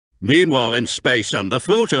Meanwhile in space and the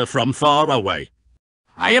filter from far away.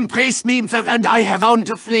 I am Preist Meemthur and I have owned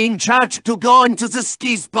a fleeing church to go into the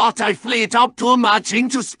ski spot. I fleet up too much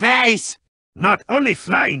into space. Not only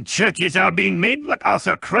flying churches are being made, but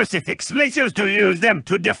also crucifix lasers to use them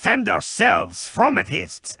to defend ourselves from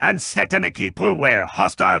atheists and satanic people who were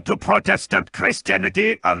hostile to Protestant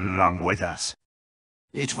Christianity along with us.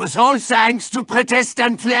 It was all thanks to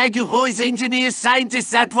Protestan Pluage, who is engineers,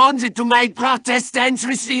 scientists that wanted to make Protestants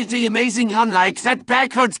receive the amazing unlike that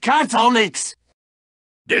backwards Catholics.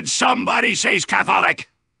 Did somebody say Catholic?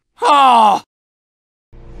 Oh!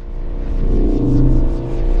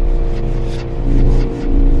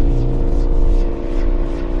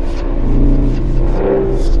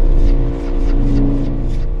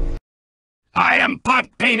 I am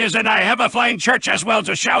Painis and I have a flying church as well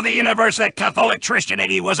to show the universe that Catholic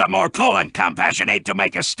Christianity was a more cool and compassionate to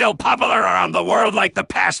make us still popular around the world like the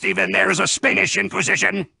past even there is a Spanish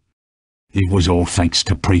Inquisition. It was all thanks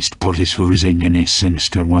to Priest Pootis, who is engineer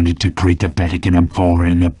sinister, wanted to create the Vatican Empire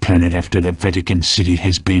in the planet after the Vatican City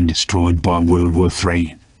has been destroyed by World War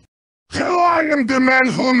III. So I am the man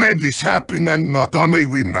who made this happen, and not only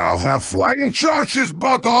we now have flying churches,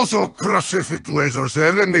 but also crucifix lasers,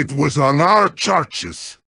 and it was on our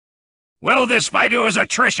churches. Well, this might do as a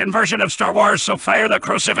Tristan version of Star Wars, so fire the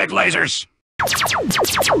crucifix lasers.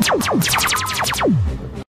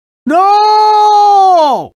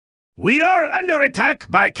 No! We are under attack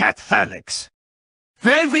by Catholics.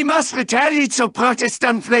 Well, we must retaliate so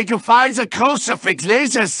Protestan Pluage fires the crucifix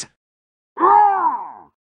lasers.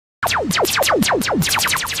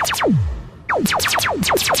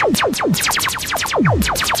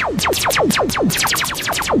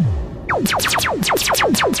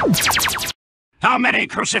 How many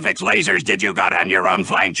crucifix lasers did you got on your own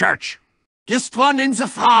flying church? Just one in the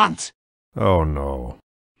front. Oh no.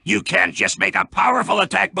 You can't just make a powerful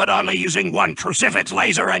attack but only using one crucifix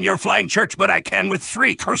laser on your flying church, but I can with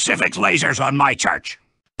 3 crucifix lasers on my church.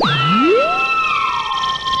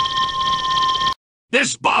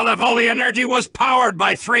 This ball of holy energy was powered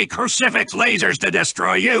by 3 crucifix lasers to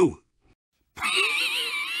destroy you.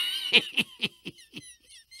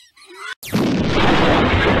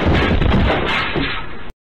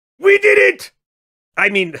 We did it! I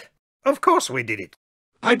mean, of course we did it.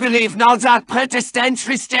 I believe now that Protestant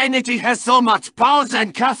Christianity has so much power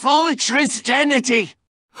than Catholic Christianity.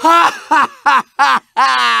 Ha ha ha ha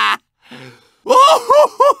ha!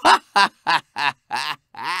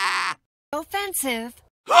 Offensive.